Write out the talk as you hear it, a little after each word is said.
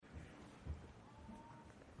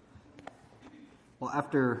Well,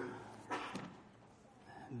 after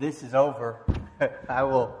this is over, I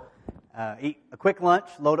will eat a quick lunch,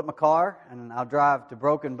 load up my car, and I'll drive to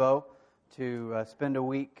Broken Bow to spend a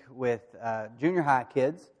week with junior high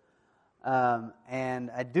kids.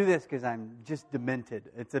 And I do this because I'm just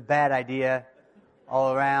demented. It's a bad idea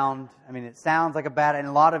all around. I mean, it sounds like a bad, and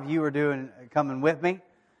a lot of you are coming with me,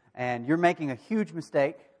 and you're making a huge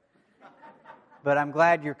mistake. But I'm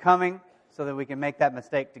glad you're coming so that we can make that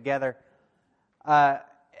mistake together.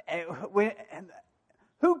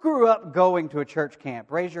 Who grew up going to a church camp?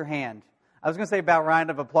 Raise your hand. I was going to say about round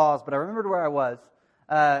of applause, but I remembered where I was.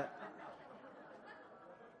 At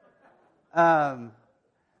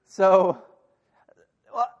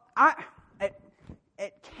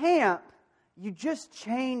camp, you just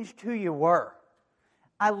changed who you were.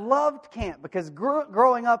 I loved camp because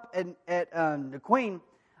growing up at the Queen,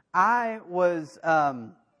 I was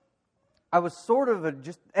sort of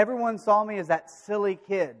just everyone saw me as that silly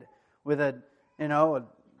kid with a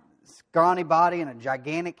scrawny body and a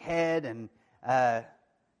gigantic head, and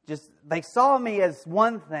they saw me as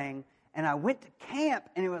one thing. And I went to camp,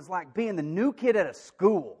 and it was like being the new kid at a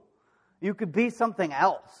school. You could be something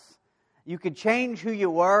else. You could change who you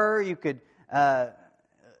were. You could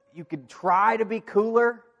try to be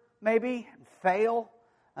cooler, maybe, and fail.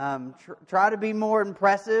 Try to be more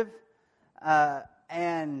impressive.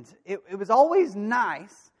 And it was always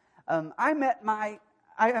nice. I met my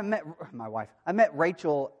wife. I met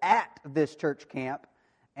Rachel at this church camp,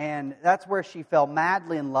 and that's where she fell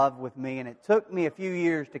madly in love with me. And it took me a few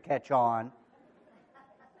years to catch on.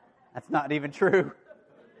 That's not even true.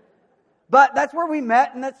 But that's where we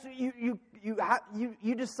met, and that's you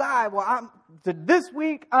decide. Well, this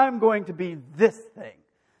week I'm going to be this thing.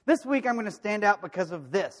 This week I'm going to stand out because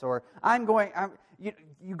of this, or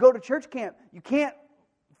you go to church camp. You can't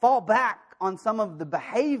fall back on some of the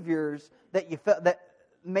behaviors that you felt that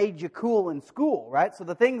made you cool in school, right? So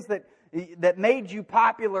the things that made you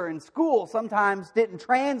popular in school sometimes didn't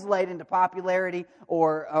translate into popularity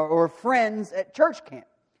or friends at church camp.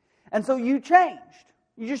 And so you changed.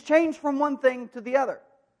 You just changed from one thing to the other.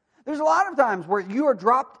 There's a lot of times where you are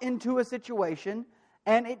dropped into a situation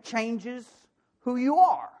and it changes who you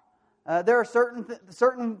are. There are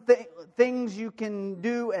certain things you can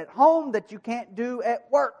do at home that you can't do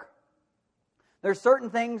at work. There's certain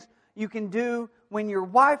things you can do when your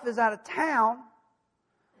wife is out of town.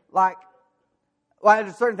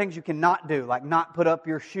 There's certain things you cannot do, like not put up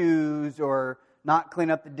your shoes or not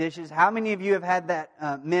clean up the dishes. How many of you have had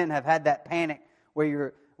that? Men have had that panic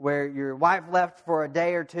where your wife left for a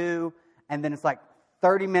day or two, and then it's like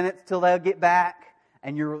 30 minutes till they'll get back,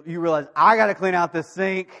 and you realize, I got to clean out this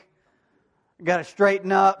sink. Got to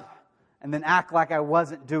straighten up, and then act like I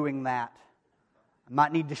wasn't doing that. I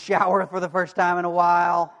might need to shower for the first time in a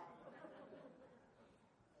while.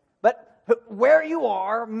 But where you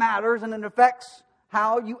are matters, and it affects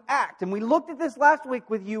how you act. And we looked at this last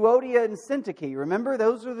week with Euodia and Syntyche. Remember,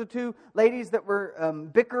 those are the two ladies that were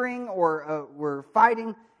bickering or were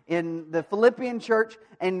fighting in the Philippian church.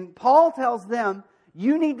 And Paul tells them,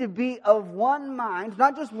 you need to be of one mind,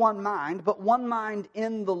 not just one mind, but one mind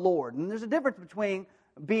in the Lord. And there's a difference between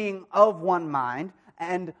being of one mind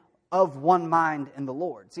and of one mind in the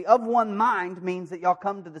Lord. See, of one mind means that y'all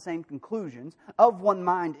come to the same conclusions. Of one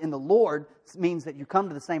mind in the Lord means that you come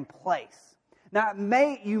to the same place. Now,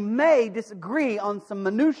 you may disagree on some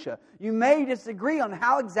minutia. You may disagree on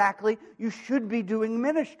how exactly you should be doing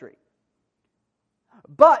ministry.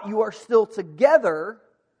 But you are still together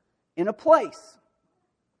in a place.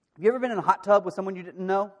 Have you ever been in a hot tub with someone you didn't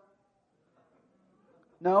know?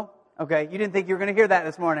 No? Okay, you didn't think you were going to hear that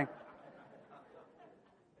this morning.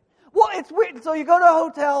 Well, it's weird. So you go to a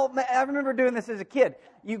hotel. I remember doing this as a kid.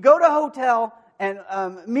 You go to a hotel, and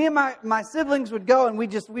me and my siblings would go, and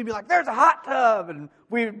we'd be like, there's a hot tub, and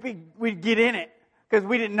we'd get in it because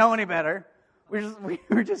we didn't know any better. We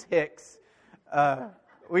were just hicks.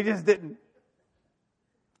 We just didn't.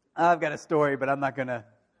 I've got a story, but I'm not gonna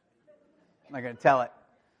tell it.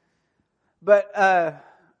 But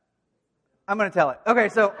I'm going to tell it. Okay,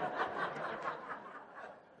 so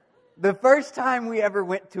the first time we ever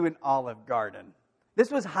went to an Olive Garden, this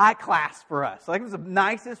was high class for us. Like, it was the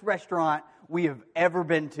nicest restaurant we have ever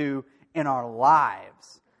been to in our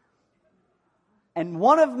lives. And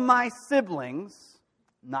one of my siblings,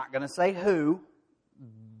 not going to say who,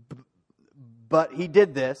 but he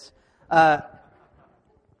did this.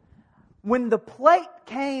 When the plate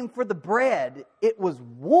came for the bread, it was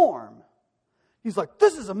warm. He's like,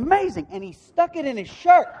 this is amazing. And he stuck it in his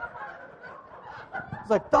shirt. He's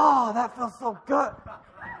like, oh, that feels so good.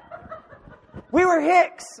 We were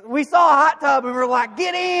hicks. We saw a hot tub and we were like,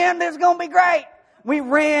 get in, this is going to be great. We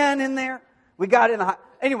ran in there. We got in the hot...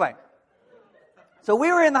 Anyway, so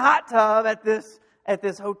we were in the hot tub at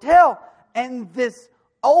this hotel, and this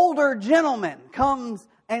older gentleman comes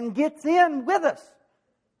and gets in with us.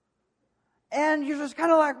 And you're just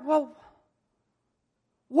kind of like, well,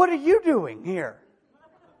 what are you doing here?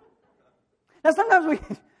 Now,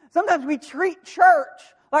 sometimes we treat church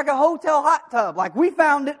like a hotel hot tub. Like, we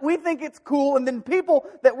found it, we think it's cool, and then people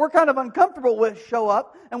that we're kind of uncomfortable with show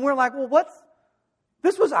up, and we're like, well,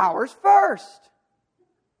 this was ours first.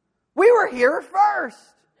 We were here first.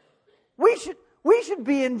 We should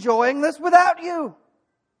be enjoying this without you.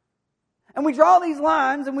 And we draw these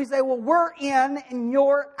lines and we say, well, we're in and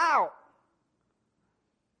you're out.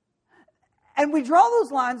 And we draw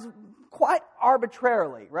those lines quite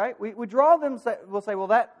arbitrarily, right? We draw them, we'll say, well,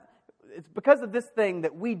 it's because of this thing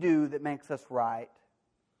that we do that makes us right.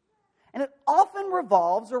 And it often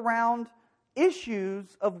revolves around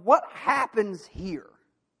issues of what happens here.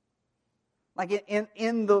 Like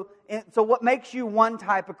so what makes you one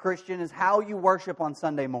type of Christian is how you worship on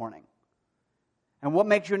Sunday morning. And what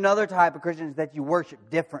makes you another type of Christian is that you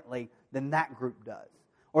worship differently than that group does.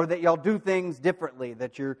 Or that y'all do things differently,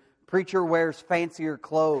 that your preacher wears fancier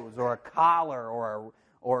clothes, or a collar,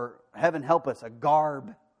 or heaven help us, a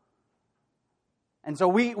garb. And so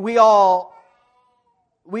we all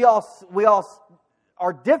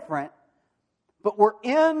are different, but we're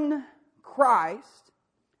in Christ,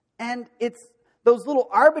 and it's those little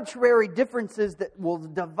arbitrary differences that will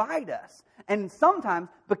divide us. And sometimes,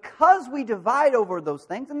 because we divide over those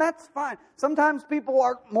things, and that's fine. Sometimes people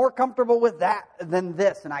are more comfortable with that than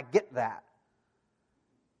this, and I get that.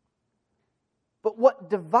 But what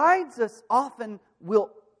divides us often will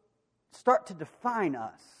start to define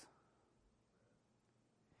us.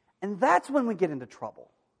 And that's when we get into trouble.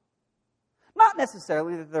 Not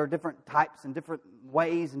necessarily that there are different types and different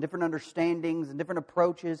ways and different understandings and different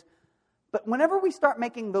approaches, but whenever we start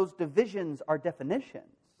making those divisions our definitions,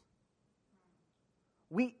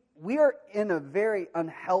 we are in a very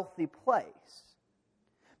unhealthy place.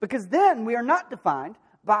 Because then we are not defined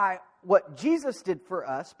by what Jesus did for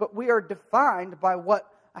us, but we are defined by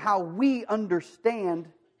how we understand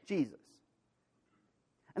Jesus.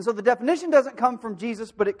 And so the definition doesn't come from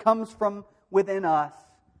Jesus, but it comes from within us,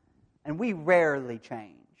 and we rarely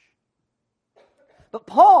change. But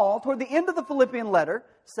Paul, toward the end of the Philippian letter,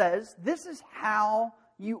 says, this is how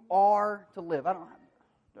you are to live.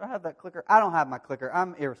 Do I have that clicker? I don't have my clicker.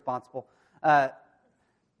 I'm irresponsible.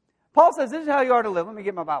 Paul says, this is how you are to live. Let me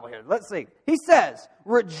get my Bible here. Let's see. He says,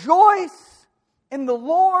 rejoice in the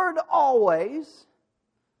Lord always.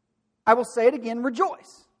 I will say it again,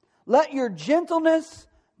 rejoice. Let your gentleness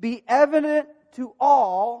be evident to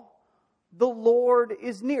all. The Lord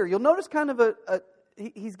is near. You'll notice kind of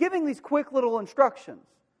he's giving these quick little instructions.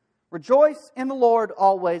 Rejoice in the Lord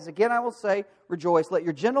always. Again, I will say, rejoice. Let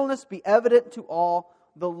your gentleness be evident to all.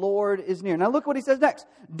 The Lord is near. Now look what he says next.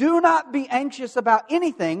 Do not be anxious about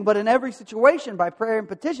anything, but in every situation, by prayer and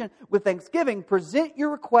petition, with thanksgiving, present your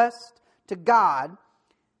request to God,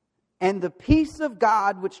 and the peace of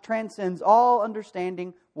God, which transcends all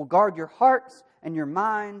understanding, will guard your hearts and your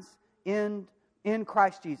minds in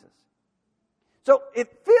Christ Jesus. So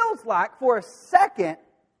it feels like, for a second,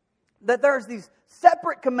 that there's these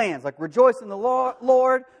separate commands, like rejoice in the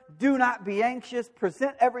Lord, do not be anxious,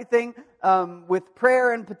 present everything with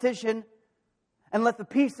prayer and petition, and let the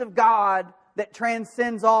peace of God that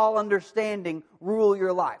transcends all understanding rule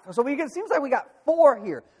your life. So it seems like we got 4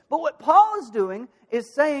 here. But what Paul is doing is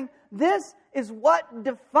saying this is what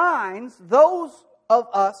defines those of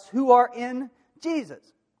us who are in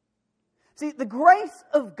Jesus. See, the grace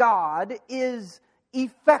of God is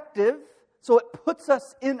effective, so it puts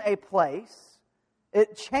us in a place,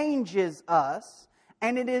 it changes us,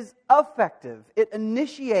 and it is effective. It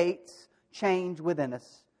initiates change within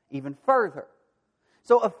us even further.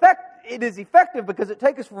 So it is effective because it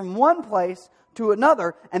takes us from one place to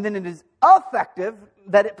another, and then it is effective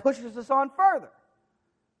that it pushes us on further.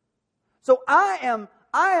 So I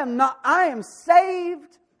am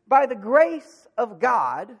saved by the grace of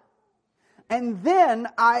God, and then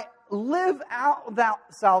I live out that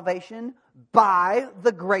salvation by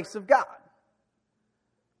the grace of God.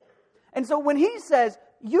 And so when he says,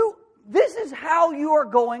 this is how you are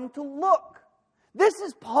going to look. This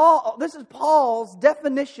is Paul's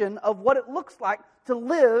definition of what it looks like to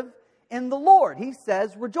live in the Lord. He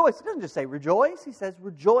says rejoice. He doesn't just say rejoice. He says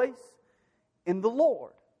rejoice in the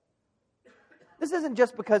Lord. This isn't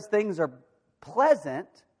just because things are pleasant.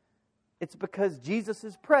 It's because Jesus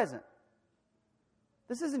is present.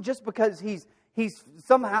 This isn't just because he's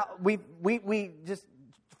somehow we just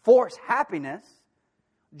force happiness.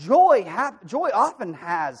 Joy often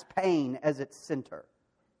has pain as its center.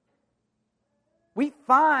 We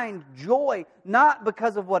find joy not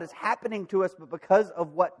because of what is happening to us, but because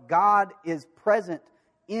of what God is present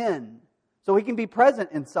in. So He can be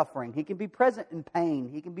present in suffering. He can be present in pain.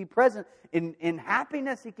 He can be present in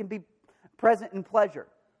happiness. He can be present in pleasure.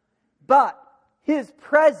 But His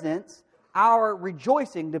presence, our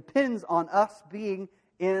rejoicing, depends on us being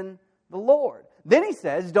in the Lord. Then He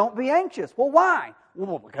says, don't be anxious. Well, why?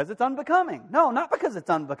 Well, because it's unbecoming. No, not because it's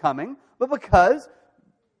unbecoming, but because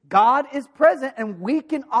God is present and we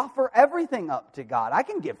can offer everything up to God. I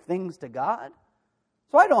can give things to God,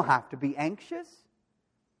 so I don't have to be anxious.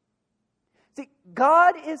 See,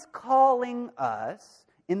 God is calling us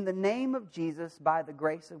in the name of Jesus, by the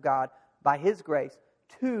grace of God, by His grace,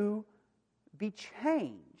 to be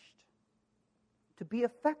changed, to be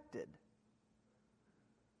affected.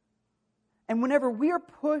 And whenever we are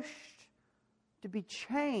pushed to be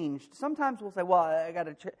changed, sometimes we'll say, well,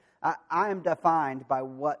 I am defined by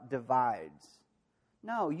what divides.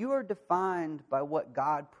 No, you are defined by what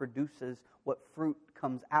God produces, what fruit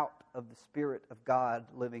comes out of the Spirit of God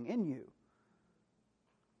living in you.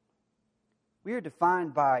 We are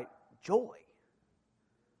defined by joy.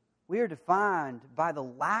 We are defined by the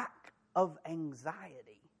lack of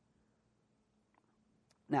anxiety.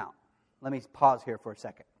 Now, let me pause here for a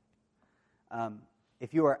second.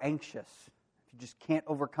 If you are anxious, if you just can't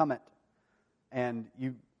overcome it, and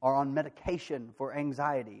you are on medication for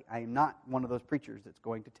anxiety, I am not one of those preachers that's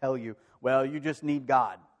going to tell you, well, you just need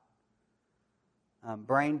God.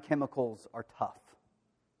 Brain chemicals are tough.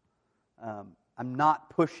 I'm not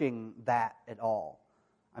pushing that at all.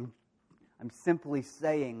 I'm simply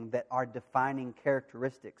saying that our defining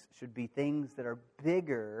characteristics should be things that are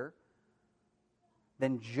bigger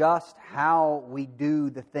than just how we do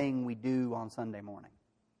the thing we do on Sunday morning.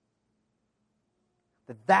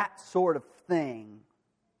 That sort of thing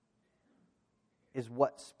is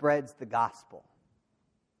what spreads the gospel.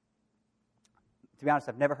 To be honest,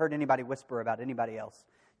 I've never heard anybody whisper about anybody else.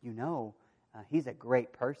 He's a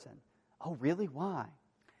great person. Oh, really? Why?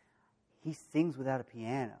 He sings without a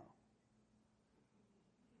piano.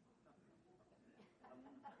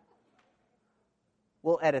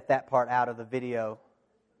 We'll edit that part out of the video.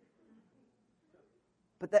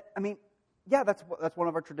 But that's one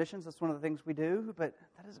of our traditions. That's one of the things we do. But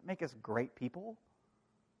that doesn't make us great people.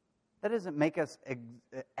 That doesn't make us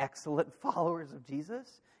excellent followers of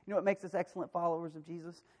Jesus. You know what makes us excellent followers of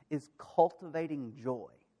Jesus? Is cultivating joy.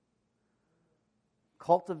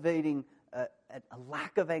 Cultivating a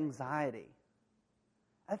lack of anxiety.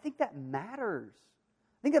 I think that matters.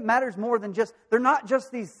 I think it matters more than they're not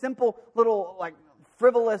just these simple little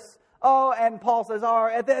frivolous, and Paul says,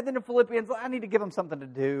 at the end of Philippians, I need to give them something to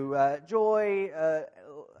do. Joy,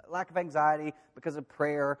 lack of anxiety because of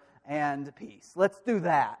prayer and peace. Let's do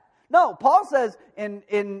that. No, Paul says in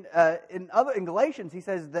Galatians, he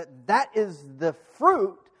says that is the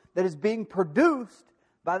fruit that is being produced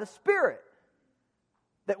by the Spirit.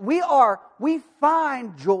 That we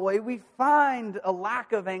find joy, we find a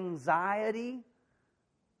lack of anxiety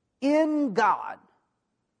in God.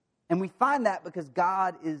 And we find that because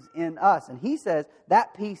God is in us. And he says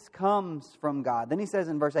that peace comes from God. Then he says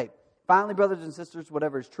in verse 8, finally, brothers and sisters,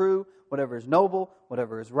 whatever is true, whatever is noble,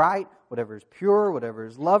 whatever is right, whatever is pure, whatever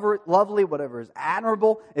is lovely, whatever is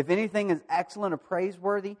admirable, if anything is excellent or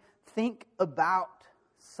praiseworthy, think about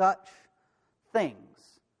such things.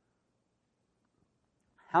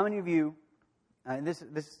 How many of you, and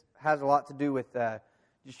this has a lot to do with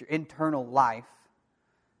just your internal life,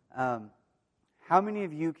 how many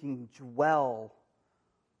of you can dwell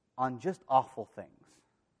on just awful things?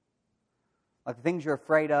 Like the things you're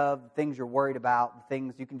afraid of, the things you're worried about, the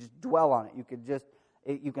things you can just dwell on it.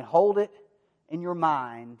 You can hold it in your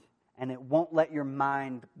mind, and it won't let your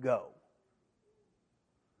mind go.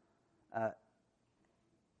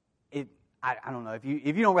 I don't know if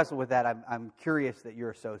you don't wrestle with that. I'm curious that you're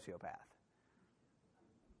a sociopath.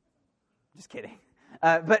 Just kidding,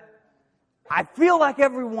 but I feel like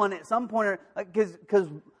everyone at some point, because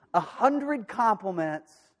 100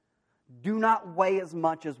 compliments do not weigh as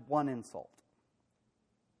much as one insult.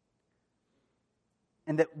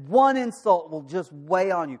 And that one insult will just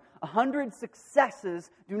weigh on you. 100 successes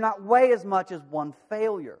do not weigh as much as one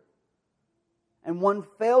failure. And one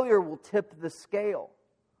failure will tip the scale.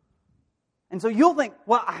 And so you'll think,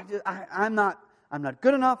 well, I'm not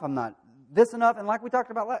good enough, I'm not this enough. And like we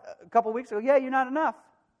talked about a couple of weeks ago, yeah, you're not enough.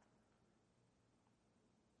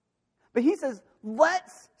 But he says,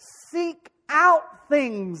 let's seek out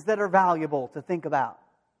things that are valuable to think about.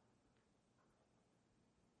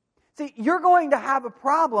 See, you're going to have a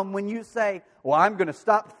problem when you say, well, I'm going to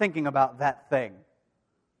stop thinking about that thing.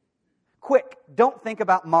 Quick, don't think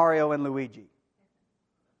about Mario and Luigi.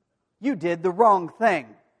 You did the wrong thing.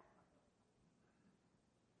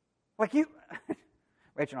 Like you...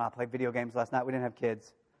 Rachel and I played video games last night. We didn't have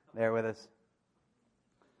kids there with us.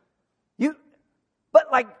 But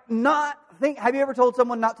not think... Have you ever told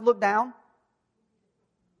someone not to look down?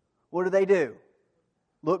 What do?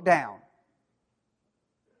 Look down.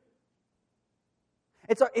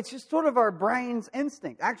 It's just sort of our brain's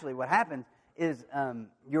instinct. Actually, what happens is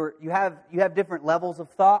you have different levels of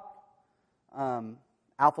thought.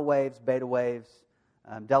 Alpha waves, beta waves,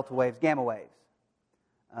 delta waves, gamma waves,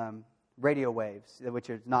 radio waves, which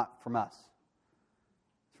is not from us.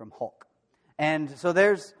 It's from Hulk. And so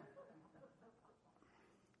there's...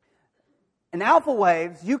 In alpha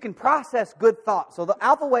waves, you can process good thoughts. So the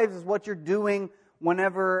alpha waves is what you're doing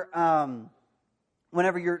whenever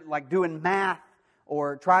you're doing math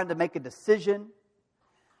or trying to make a decision.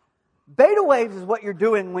 Beta waves is what you're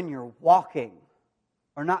doing when you're walking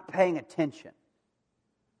or not paying attention.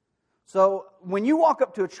 So when you walk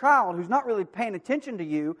up to a child who's not really paying attention to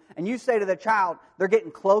you, and you say to the child, they're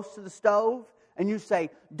getting close to the stove, and you say,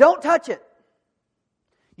 don't touch it.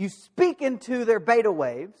 You speak into their beta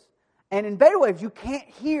waves, and in beta waves, you can't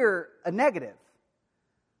hear a negative.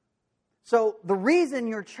 So the reason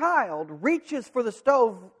your child reaches for the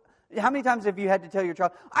stove, how many times have you had to tell your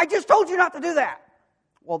child, I just told you not to do that?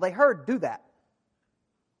 Well, they heard do that.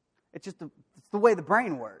 It's just it's the way the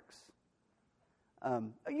brain works.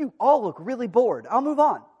 You all look really bored. I'll move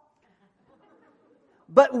on.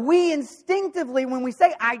 But we instinctively, when we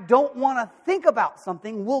say, I don't want to think about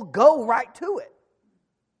something, we'll go right to it.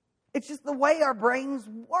 It's just the way our brains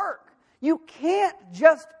work. You can't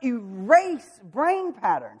just erase brain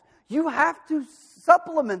patterns. You have to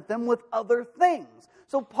supplement them with other things.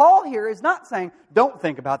 So Paul here is not saying, don't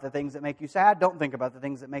think about the things that make you sad. Don't think about the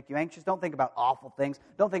things that make you anxious. Don't think about awful things.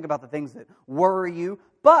 Don't think about the things that worry you.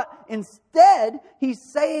 But instead, he's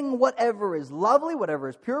saying whatever is lovely, whatever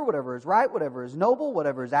is pure, whatever is right, whatever is noble,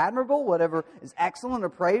 whatever is admirable, whatever is excellent or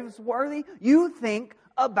praiseworthy, you think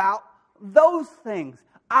about those things.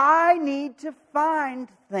 I need to find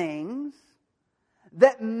things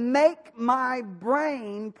that make my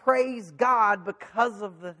brain praise God because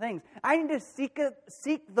of the things. I need to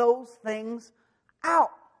seek those things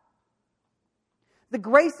out. The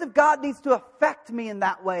grace of God needs to affect me in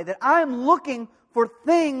that way, that I'm looking for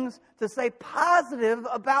things to say positive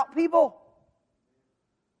about people.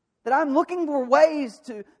 That I'm looking for ways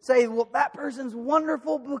to say, well, that person's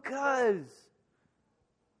wonderful because...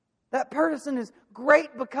 That person is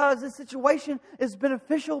great because this situation is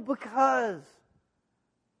beneficial because...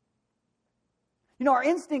 You know, our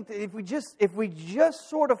instinct, if we just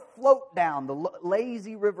sort of float down the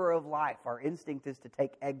lazy river of life, our instinct is to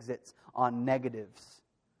take exits on negatives.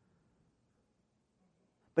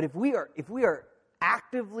 But if we are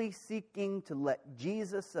actively seeking to let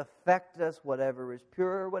Jesus affect us, whatever is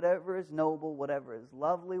pure, whatever is noble, whatever is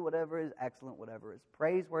lovely, whatever is excellent, whatever is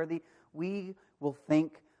praiseworthy, we will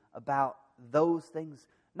think about those things,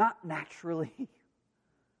 not naturally.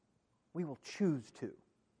 We will choose to.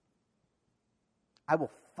 I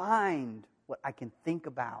will find what I can think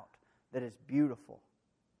about that is beautiful.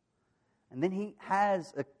 And then he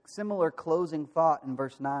has a similar closing thought in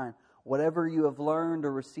verse 9. Whatever you have learned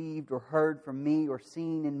or received or heard from me or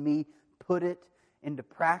seen in me, put it into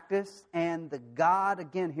practice. And the God,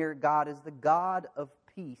 again here, God is the God of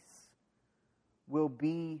peace, will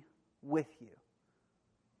be with you.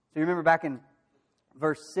 So you remember back in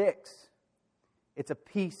verse 6, it's a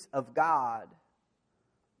peace of God.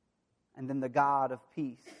 And then the God of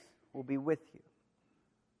peace will be with you.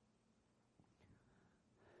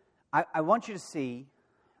 I want you to see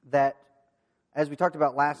that, as we talked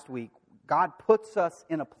about last week, God puts us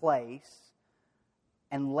in a place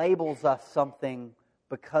and labels us something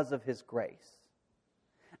because of His grace.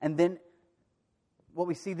 And then what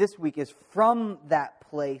we see this week is from that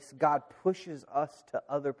place, God pushes us to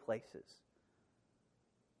other places.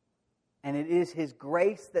 And it is His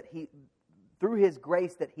grace that through His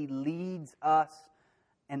grace that He leads us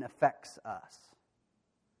and affects us.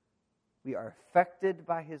 We are affected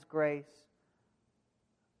by His grace,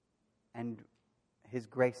 and His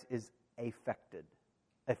grace is effective.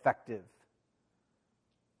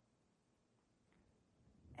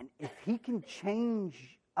 And if He can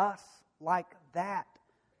change us like that,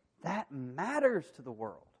 that matters to the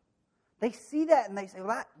world. They see that and they say,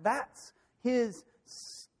 well, that's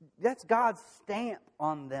God's stamp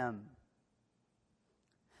on them.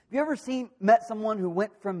 Have you ever met someone who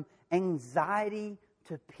went from anxiety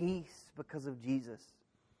to peace because of Jesus?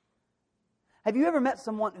 Have you ever met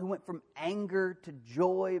someone who went from anger to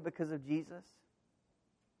joy because of Jesus?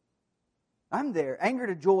 I'm there. Anger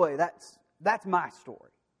to joy, that's my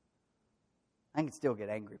story. I can still get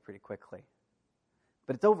angry pretty quickly.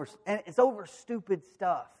 But it's over stupid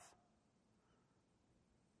stuff.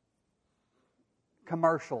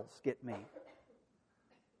 Commercials get me.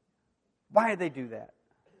 Why do they do that?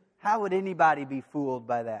 How would anybody be fooled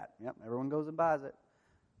by that? Yep, everyone goes and buys it.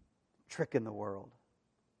 Trick in the world.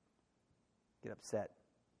 Get upset.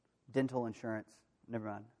 Dental insurance. Never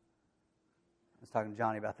mind. I was talking to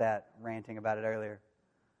Johnny about that, ranting about it earlier.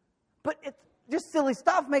 But it's just silly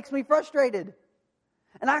stuff makes me frustrated.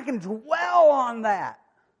 And I can dwell on that.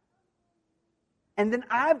 And then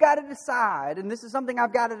I've got to decide, and this is something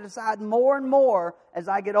I've got to decide more and more as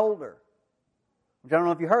I get older. Which I don't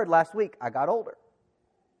know if you heard last week, I got older.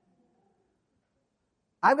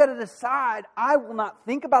 I've got to decide I will not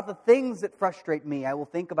think about the things that frustrate me. I will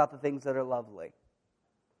think about the things that are lovely.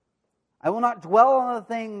 I will not dwell on the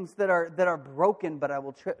things that are broken, but I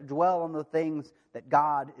will dwell on the things that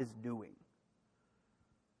God is doing.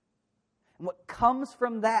 And what comes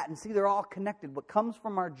from that, and see, they're all connected. What comes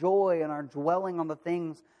from our joy and our dwelling on the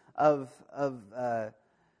things that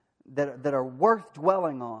are worth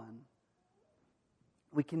dwelling on,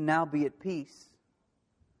 we can now be at peace.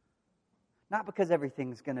 Not because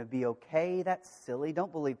everything's going to be okay. That's silly.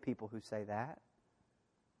 Don't believe people who say that.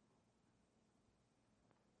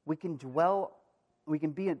 We can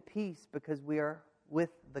be at peace because we are with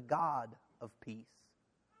the God of peace.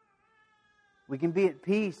 We can be at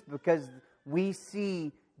peace because we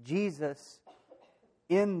see Jesus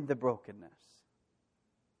in the brokenness.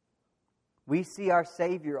 We see our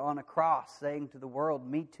Savior on a cross saying to the world,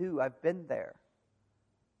 me too, I've been there.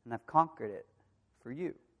 And I've conquered it for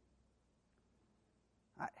you.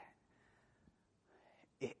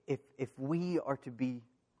 If we are to be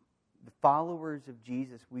the followers of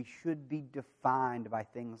Jesus, we should be defined by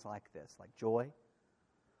things like this, like joy,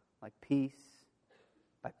 like peace,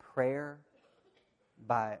 by prayer,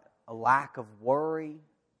 by a lack of worry.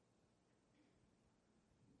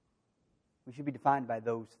 We should be defined by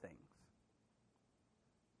those things,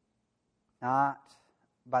 not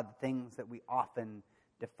by the things that we often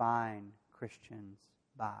define Christians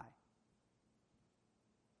by.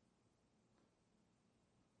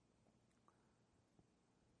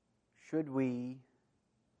 Should we,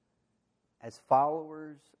 as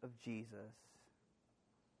followers of Jesus,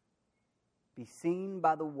 be seen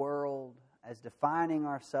by the world as defining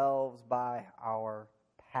ourselves by our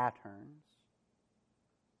patterns?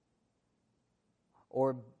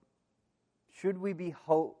 Or should we be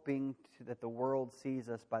hoping that the world sees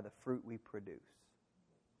us by the fruit we produce?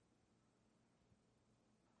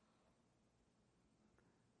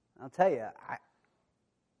 I'll tell you,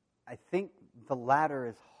 I think the latter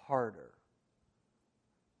is harder.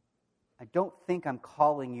 I don't think I'm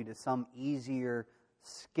calling you to some easier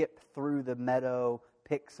skip through the meadow,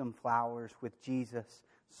 pick some flowers with Jesus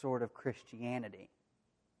sort of Christianity.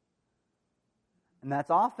 And that's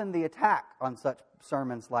often the attack on such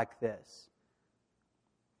sermons like this.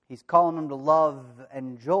 He's calling them to love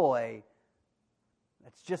and joy.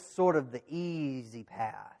 That's just sort of the easy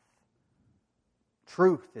path.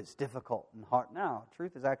 Truth is difficult and hard. No,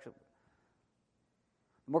 truth is actually...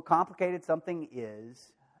 The more complicated something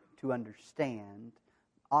is to understand,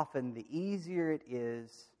 often the easier it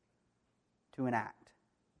is to enact.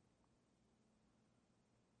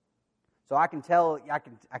 So I can tell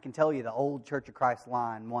you the old Church of Christ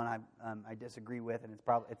line, one I disagree with, and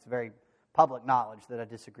it's very public knowledge that I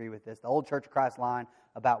disagree with this. The old Church of Christ line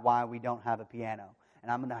about why we don't have a piano.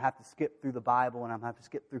 And I'm going to have to skip through the Bible, and I'm going to have to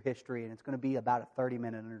skip through history, and it's going to be about a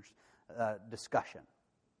 30-minute discussion.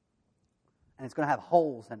 And it's going to have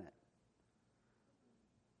holes in it.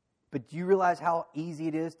 But do you realize how easy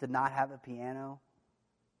it is to not have a piano?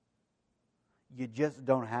 You just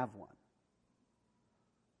don't have one.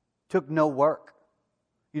 Took no work.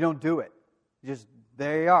 You don't do it. Just,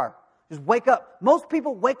 there you are. Just wake up. Most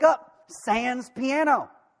people wake up sans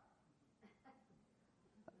piano.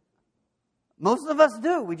 Most of us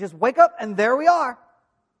do. We just wake up and there we are.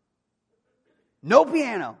 No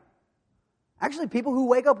piano. Actually, people who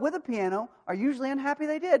wake up with a piano are usually unhappy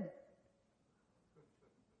they did.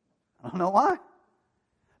 I don't know why.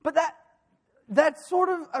 But that's sort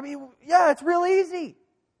of, it's real easy.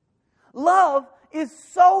 Love is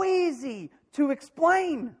so easy to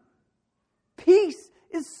explain. Peace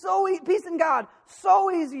in God,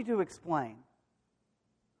 so easy to explain.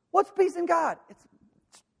 What's peace in God? It's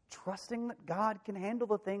trusting that God can handle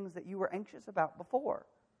the things that you were anxious about before.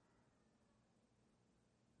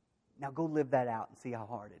 Now go live that out and see how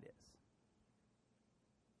hard it is.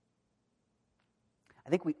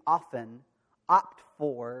 think we often opt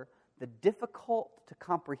for the difficult to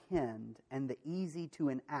comprehend and the easy to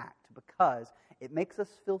enact because it makes us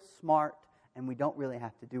feel smart and we don't really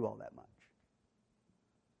have to do all that much.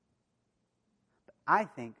 But I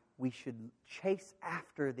think we should chase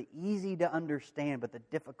after the easy to understand but the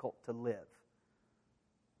difficult to live.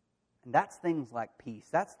 And that's things like peace.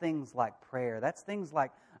 That's things like prayer. That's things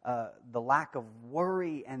like the lack of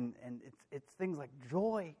worry, and it's things like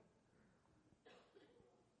joy.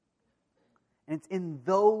 And it's in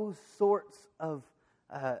those sorts of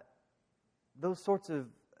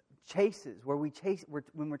chases where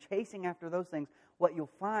when we're chasing after those things, what you'll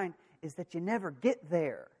find is that you never get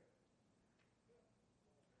there,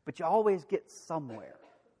 but you always get somewhere.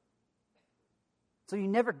 So you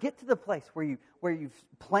never get to the place where you've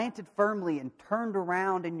planted firmly and turned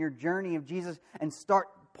around in your journey of Jesus and start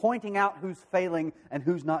pointing out who's failing and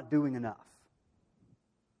who's not doing enough.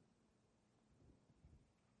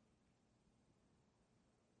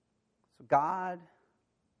 So God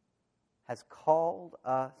has called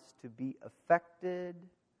us to be affected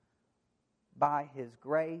by His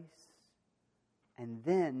grace, and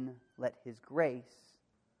then let His grace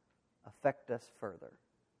affect us further.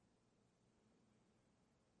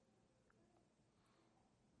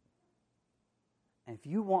 And if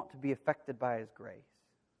you want to be affected by His grace,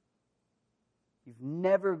 you've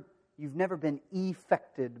never been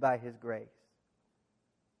effected by His grace.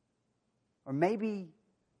 Or maybe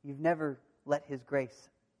you've never let His grace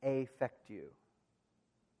affect you.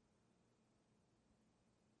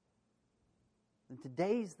 And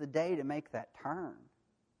today's the day to make that turn.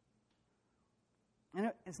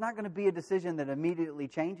 And it's not going to be a decision that immediately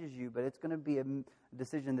changes you, but it's going to be a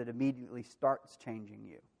decision that immediately starts changing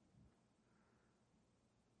you.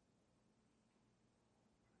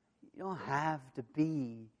 You don't have to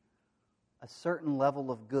be a certain level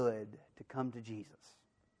of good to come to Jesus.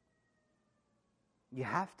 You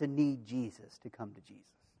have to need Jesus to come to Jesus.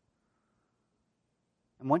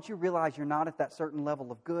 And once you realize you're not at that certain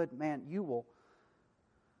level of good, man, you'll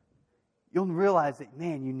realize that,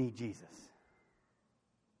 man, you need Jesus.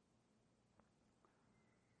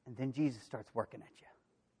 And then Jesus starts working at you.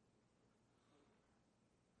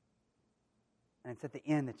 And it's at the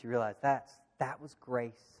end that you realize that was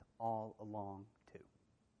grace all along too.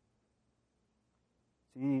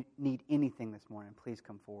 So you need anything this morning, please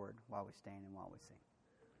come forward while we stand and while we sing.